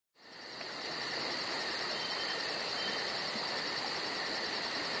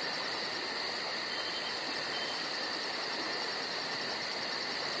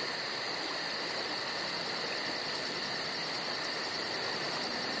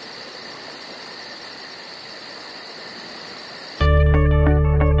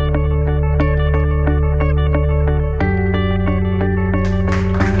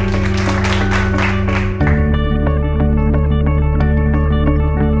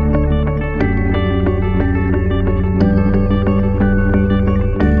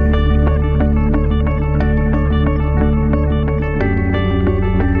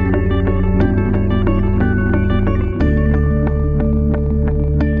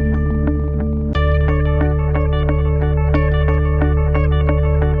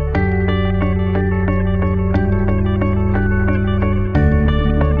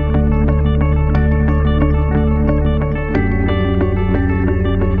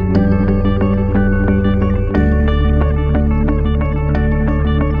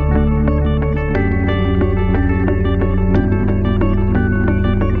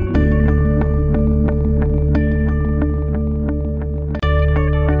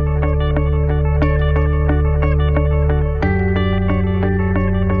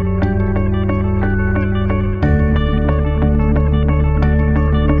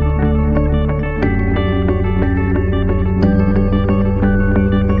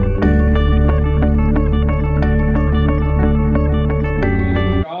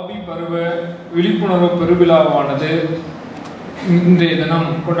விழிப்புணர்வு பெருவிழாவானது இன்றைய தினம்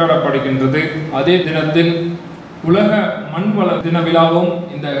கொண்டாடப்படுகின்றது. அதே தினத்தில் உலக மண்வள தின விழாவும்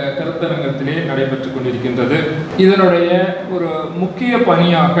இந்த கருத்தரங்கத்திலே நடைபெற்றுக் கொண்டிருக்கின்றது. இதனுடைய ஒரு முக்கிய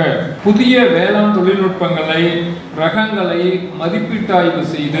பணியாக புதிய வேளாண் தொழில்நுட்பங்களை, ரகங்களை மதிப்பீட்டாய்வு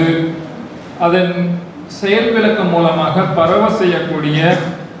செய்து அதன் செயல் விளக்கம் மூலமாக பரவ செய்யக்கூடிய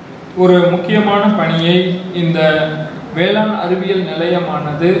ஒரு முக்கியமான பணியை இந்த வேளாண் அறிவியல்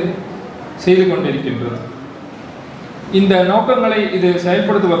நிலையமானது செய்து கொண்டிருக்கின்றது. இந்த நோக்கங்களை இது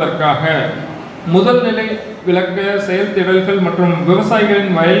செயல்படுத்துவதற்காக முதல் நிலை விளக்க செயல்திடல்கள் மற்றும்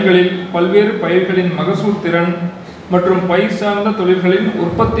விவசாயிகளின் வயல்களில் பல்வேறு பயிர்களின் மகசூல் திறன் மற்றும் பயிர் சார்ந்த தொழில்களின்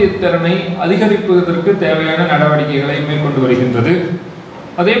உற்பத்தி திறனை அதிகரிப்பதற்கு தேவையான நடவடிக்கைகளை மேற்கொண்டு வருகின்றது.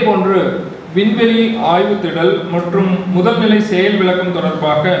 அதே போன்று விண்வெளி ஆய்வு திடல் மற்றும் முதல்நிலை செயல் விளக்கம்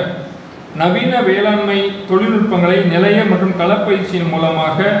தொடர்பாக நவீன வேளாண்மை தொழில்நுட்பங்களை நிலைய மற்றும் களப்பயிற்சியின்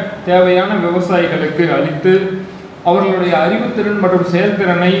மூலமாக தேவையான விவசாயிகளுக்கு அளித்து அவர்களுடைய அறிவுத்திறன் மற்றும்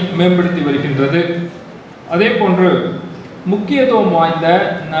செயல்திறனை மேம்படுத்தி வருகின்றது. அதே போன்று முக்கியத்துவம் வாய்ந்த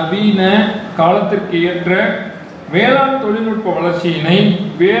நவீன காலத்திற்கு ஏற்ற வேளாண் தொழில்நுட்ப வளர்ச்சியினை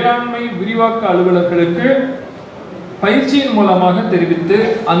வேளாண்மை விரிவாக்க அலுவலர்களுக்கு பயிற்சியின் மூலமாக தெரிவித்து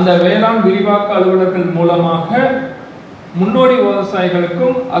அந்த வேளாண் விரிவாக்க அலுவலர்கள் மூலமாக முன்னோடி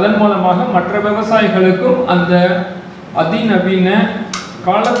விவசாயிகளுக்கும் அதன் மூலமாக மற்ற விவசாயிகளுக்கும் அந்த அதிநவீன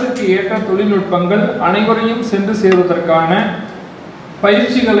காலத்திற்கு ஏற்ற தொழில்நுட்பங்கள் அனைவரையும் சென்று சேருவதற்கான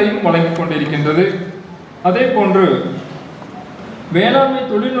பயிற்சிகளையும் வழங்கிக் கொண்டிருக்கின்றது. அதே போன்று வேளாண்மை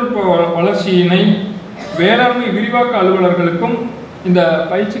தொழில்நுட்ப வளர்ச்சியினை வேளாண்மை விரிவாக்க அலுவலர்களுக்கும் இந்த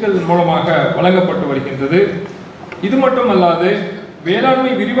பயிற்சிகள் மூலமாக வழங்கப்பட்டு வருகின்றது. இது மட்டுமல்லாது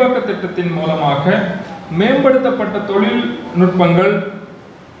வேளாண்மை விரிவாக்க திட்டத்தின் மூலமாக மேம்படுத்தப்பட்ட தொழில்நுட்பங்கள்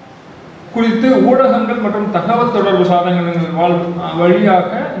குறித்து ஊடகங்கள் மற்றும் தகவல் தொடர்பு சாதனங்கள்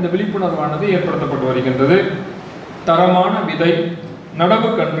வழியாக இந்த விழிப்புணர்வானது ஏற்படுத்தப்பட்டு வருகின்றது. தரமான விதை, நடவு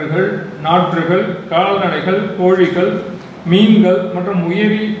கன்றுகள், நாற்றுகள், கால்நடைகள், கோழிகள், மீன்கள் மற்றும்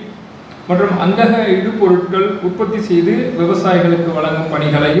உயிரி மற்றும் அங்கக இடுபொருட்கள் உற்பத்தி செய்து விவசாயிகளுக்கு வழங்கும்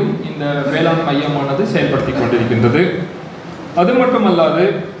பணிகளையும் இந்த வேளாண் மையமானது செயல்படுத்தி கொண்டிருக்கின்றது. அது மட்டுமல்லாது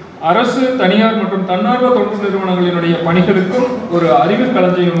அரசு, தனியார் மற்றும் தன்னார்வ தொண்டு நிறுவனங்களினுடைய பணிகளுக்கும் ஒரு அறிவு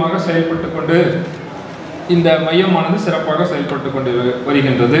களஞ்சியமாக செயல்பட்டு கொண்டு இந்த மையமானது சிறப்பாக செயல்பட்டு கொண்டு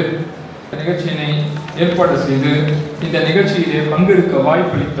வருகின்றது. நிகழ்ச்சியினை ஏற்பாடு செய்து இந்த நிகழ்ச்சியிலே பங்கெடுக்க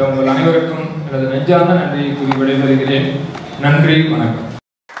வாய்ப்பளித்த உங்கள் அனைவருக்கும் எனது நெஞ்சார்ந்த நன்றியை கூறி விடைபெறுகிறேன். நன்றி, வணக்கம்.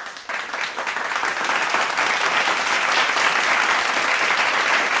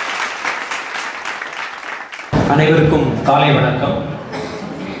 அனைவருக்கும் காலை வணக்கம்.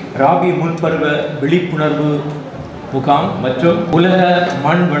 ராபி முன்பருவ விழிப்புணர்வு முகாம் மற்றும் உலக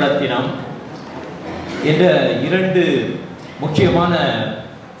மண் வள தினம் என்ற இரண்டு முக்கியமான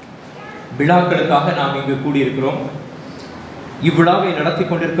விழாக்களுக்காக நாம் இங்கு கூடியிருக்கிறோம். இவ்விழாவை நடத்தி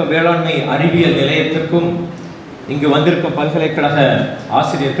கொண்டிருக்கும் வேளாண்மை அறிவியல் நிலையத்திற்கும் இங்கு வந்திருக்கும் பல்கலைக்கழக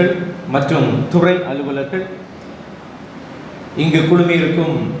ஆசிரியர்கள் மற்றும் துறை அலுவலர்கள், இங்கு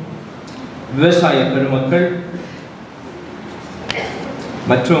குழுமியிருக்கும் விவசாய பெருமக்கள்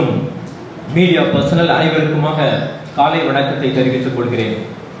மற்றும் மீடியா பர்சனல் அனைவருக்குமாக காலை வணக்கத்தை தெரிவித்துக் கொள்கிறேன்.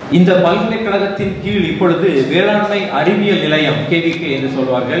 இந்த பல்கலைக்கழகத்தின் கீழ் இப்பொழுது வேளாண்மை அறிவியல் நிலையம் KVK என்று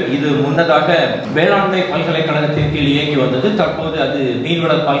சொல்வார்கள். இது முன்னதாக வேளாண்மை பல்கலைக்கழகத்தின் கீழ் இயங்கி வந்தது. தற்போது அது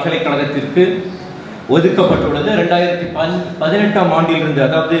மீன்வள பல்கலைக்கழகத்திற்கு ஒதுக்கப்பட்டுள்ளது. 2018ஆம் ஆண்டிலிருந்து,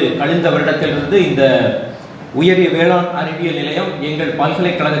 அதாவது கழிந்த வருடத்திலிருந்து இந்த உயரிய வேளாண் அறிவியல் நிலையம் எங்கள்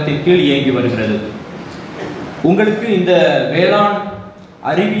பல்கலைக்கழகத்தின் கீழ் இயங்கி வருகிறது. உங்களுக்கு இந்த வேளாண்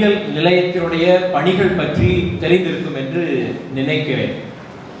அறிவியல் நிலையத்தினுடைய பணிகள் பற்றி தெரிந்திருக்கும் என்று நினைக்கிறேன்.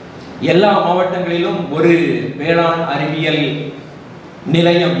 எல்லா மாவட்டங்களிலும் ஒரு வேளாண் அறிவியல்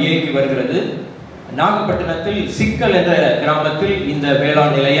நிலையம் இயங்கி வருகிறது. நாகப்பட்டினத்தில் சிக்கல் என்ற கிராமத்தில் இந்த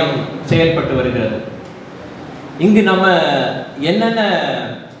வேளாண் நிலையம் செயல்பட்டு வருகிறது. இங்கு நம்ம என்னென்ன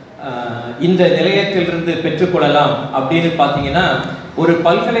இந்த நிலையத்திலிருந்து பெற்றுக்கொள்ளலாம் அப்படின்னு பார்த்தீங்கன்னா, ஒரு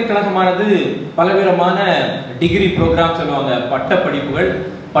பல்கலைக்கழகமானது பலவிதமான டிகிரி ப்ரோக்ராம் சொல்லுவாங்க, பட்ட படிப்புகள்,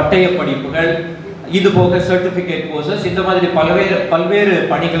 பட்டய படிப்புகள், இது போக சர்டிஃபிகேட் கோர்சஸ், இந்த மாதிரி பல்வேறு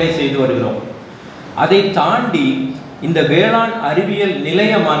பணிகளை செய்து வருகிறோம். அதை தாண்டி இந்த வேளாண் அறிவியல்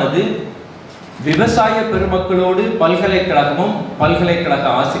நிலையமானது விவசாய பெருமக்களோடு பல்கலைக்கழகமும், பல்கலைக்கழக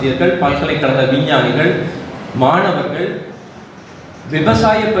ஆசிரியர்கள், பல்கலைக்கழக விஞ்ஞானிகள், மாணவர்கள்,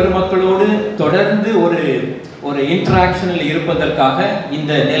 விவசாய பெருமக்களோடு தொடர்ந்து ஒரு இன்டராக்ஷனில் இருப்பதற்காக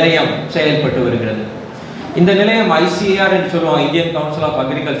இந்த நிலையம் செயல்பட்டு வருகிறது. இந்த நிலையம் ICAR என்று சொல்லுவாங்க, Indian council of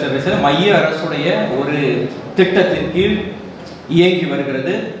agriculture research, மைய அரசுடைய ஒரு திட்டத்தின் கீழ் இயங்கி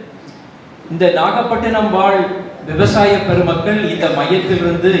வருகிறது. இந்த நாகப்பட்டினம் வாழ் விவசாய பெருமக்கள் இந்த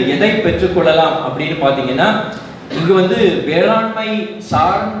மையத்திலிருந்து எதை பெற்றுக்கொள்ளலாம் அப்படின்னு பார்த்தீங்கன்னா, இங்கு வேளாண்மை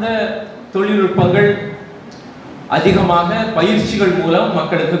சார்ந்த தொழில்நுட்பங்கள் அதிகமாக பயிற்சிகள் மூலம்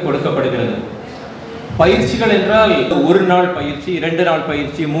மக்களுக்கு கொடுக்கப்படுகிறது. பயிற்சிகள் என்றால் 1 நாள் பயிற்சி, 2 நாள்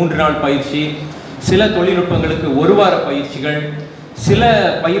பயிற்சி, 3 நாள் பயிற்சி, சில தொழில்நுட்பங்களுக்கு 1 வார பயிற்சிகள், சில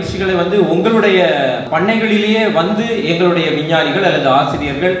பயிற்சிகளை உங்களுடைய பண்ணைகளிலேயே எங்களுடைய விஞ்ஞானிகள் அல்லது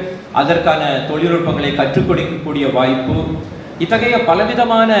ஆசிரியர்கள் அதற்கான தொழில்நுட்பங்களை கற்றுக் கொடுக்கக்கூடிய வாய்ப்பு. இத்தகைய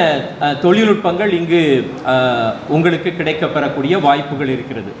பலவிதமான தொழில்நுட்பங்கள் இங்கு உங்களுக்கு கிடைக்கப்பெறக்கூடிய வாய்ப்புகள்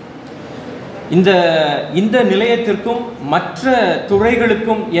இருக்கிறது. இந்த நிலையத்திற்கும் மற்ற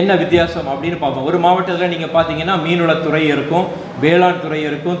துறைகளுக்கும் என்ன வித்தியாசம் அப்படின்னு பார்ப்போம். ஒரு மாவட்டத்தில் நீங்கள் பார்த்தீங்கன்னா மீன்வளத்துறை இருக்கும், வேளாண் துறை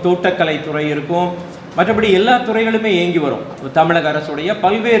இருக்கும், தோட்டக்கலை துறை இருக்கும், மற்றபடி எல்லா துறைகளுமே இயங்கி வரும். தமிழக அரசுடைய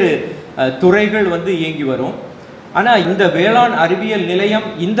பல்வேறு துறைகள் இயங்கி வரும். ஆனால் இந்த வேளாண் அறிவியல் நிலையம்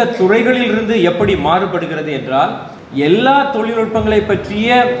இந்த துறைகளிலிருந்து எப்படி மாறுபடுகிறது என்றால், எல்லா தொழில்நுட்பங்களை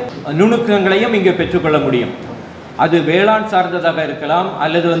பற்றிய நுணுக்கங்களையும் இங்கே பெற்றுக்கொள்ள முடியும். அது வேளாண் சார்ந்ததாக இருக்கலாம்,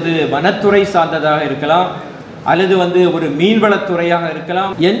 அல்லது வனத்துறை சார்ந்ததாக இருக்கலாம், அல்லது ஒரு மீன்வளத்துறையாக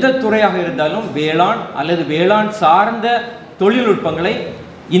இருக்கலாம். எந்த துறையாக இருந்தாலும் வேளாண் அல்லது வேளாண் சார்ந்த தொழில்நுட்பங்களை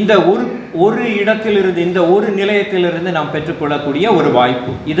இந்த ஒரு இடத்திலிருந்து, இந்த ஒரு நிலையத்திலிருந்து நாம் பெற்றுக்கொள்ளக்கூடிய ஒரு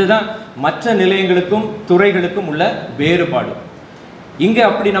வாய்ப்பு. இதுதான் மற்ற நிலையங்களுக்கும் துறைகளுக்கும் உள்ள வேறுபாடு. இங்கே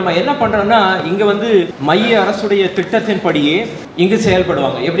அப்படி நம்ம என்ன பண்ணுறோம்னா, இங்கே மைய அரசுடைய திட்டத்தின்படியே இங்கு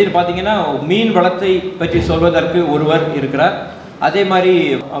செயல்படுவாங்க. எப்படின்னு பார்த்தீங்கன்னா, மீன் வளத்தை பற்றி சொல்வதற்கு ஒருவர் இருக்கிறார். அதே மாதிரி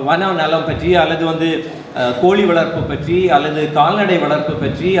வன நலம் பற்றி, அல்லது கோழி வளர்ப்பு பற்றி, அல்லது கால்நடை வளர்ப்பு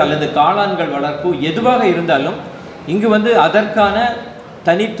பற்றி, அல்லது காளான்கள் வளர்ப்பு எதுவாக இருந்தாலும் இங்கு அதற்கான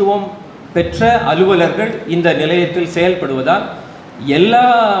தனித்துவம் பெற்ற அலுவலர்கள் இந்த நிலையத்தில் செயல்படுவதால் எல்லா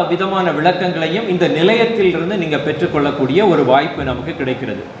விதமான விளக்கங்களையும் இந்த நிலையத்திலிருந்து நீங்கள் பெற்றுக்கொள்ளக்கூடிய ஒரு வாய்ப்பு நமக்கு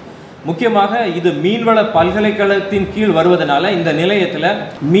கிடைக்கிறது. முக்கியமாக இது மீன்வள பல்கலைக்கழகத்தின் கீழ் வருவதனால இந்த நிலையத்தில்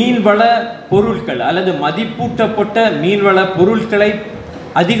மீன்வள பொருட்கள் அல்லது மதிப்பூட்டப்பட்ட மீன்வள பொருட்களை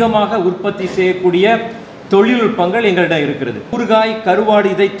அதிகமாக உற்பத்தி செய்யக்கூடிய தொழில்நுட்பங்கள் எங்களிடம் இருக்கிறது. ஊறுகாய், கருவாடு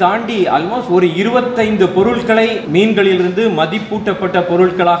இதை தாண்டி ஆல்மோஸ்ட் ஒரு 25 பொருட்களை மீன்களிலிருந்து மதிப்பூட்டப்பட்ட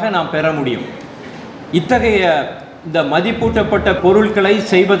பொருட்களாக நாம் பெற முடியும். இத்தகைய இந்த மதிப்பூட்டப்பட்ட பொருட்களை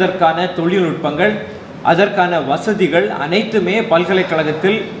செய்வதற்கான தொழில்நுட்பங்கள், அதற்கான வசதிகள் அனைத்துமே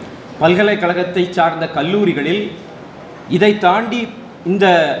பல்கலைக்கழகத்தை சார்ந்த கல்லூரிகளில், இதை தாண்டி இந்த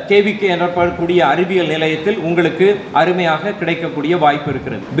KVK எனப்படக்கூடிய அறிவியல் நிலையத்தில் உங்களுக்கு அருமையாக கிடைக்கக்கூடிய வாய்ப்பு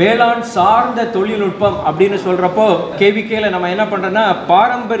இருக்கிறது. வேளாண் சார்ந்த தொழில்நுட்பம் அப்படின்னு சொல்றப்போ KVKல நம்ம என்ன பண்றோம்னா,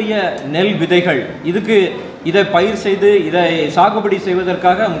 பாரம்பரிய நெல் விதைகள், இதை பயிர் செய்து இதை சாகுபடி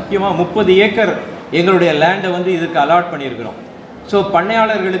செய்வதற்காக முக்கியமாக 30 ஏக்கர் எங்களுடைய லேண்டை இதுக்கு அலாட் பண்ணியிருக்கிறோம். ஸோ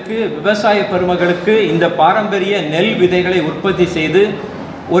பண்ணையாளர்களுக்கு, விவசாய பெருமகளுக்கு இந்த பாரம்பரிய நெல் விதைகளை உற்பத்தி செய்து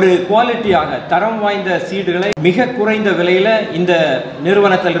ஒரு குவாலிட்டியாக தரம் வாய்ந்த சீடுகளை மிக குறைந்த விலையில் இந்த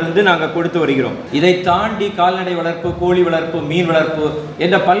நிறுவனத்திலிருந்து நாங்கள் கொடுத்து வருகிறோம். இதை தாண்டி கால்நடை வளர்ப்பு, கோழி வளர்ப்பு, மீன் வளர்ப்பு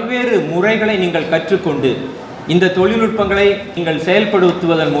என்ற பல்வேறு முறைகளை நீங்கள் கற்றுக்கொண்டு இந்த தொழில்நுட்பங்களை நீங்கள்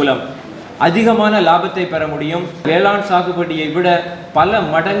செயல்படுத்துவதன் மூலம் அதிகமான லாபத்தை பெற முடியும். வேளாண் சாகுபடியை விட பல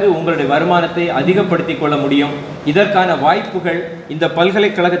மடங்கு உங்களுடைய வருமானத்தை அதிகப்படுத்திக் கொள்ள முடியும். இதற்கான வாய்ப்புகள் இந்த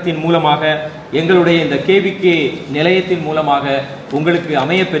பல்கலைக்கழகத்தின் மூலமாக, எங்களுடைய இந்த KVK நிலையத்தின் மூலமாக உங்களுக்கு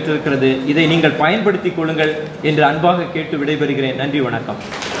அமைய பெற்றிருக்கிறது. இதை நீங்கள் பயன்படுத்திக் கொள்ளுங்கள் என்று அன்பாக கேட்டு விடைபெறுகிறேன். நன்றி, வணக்கம்.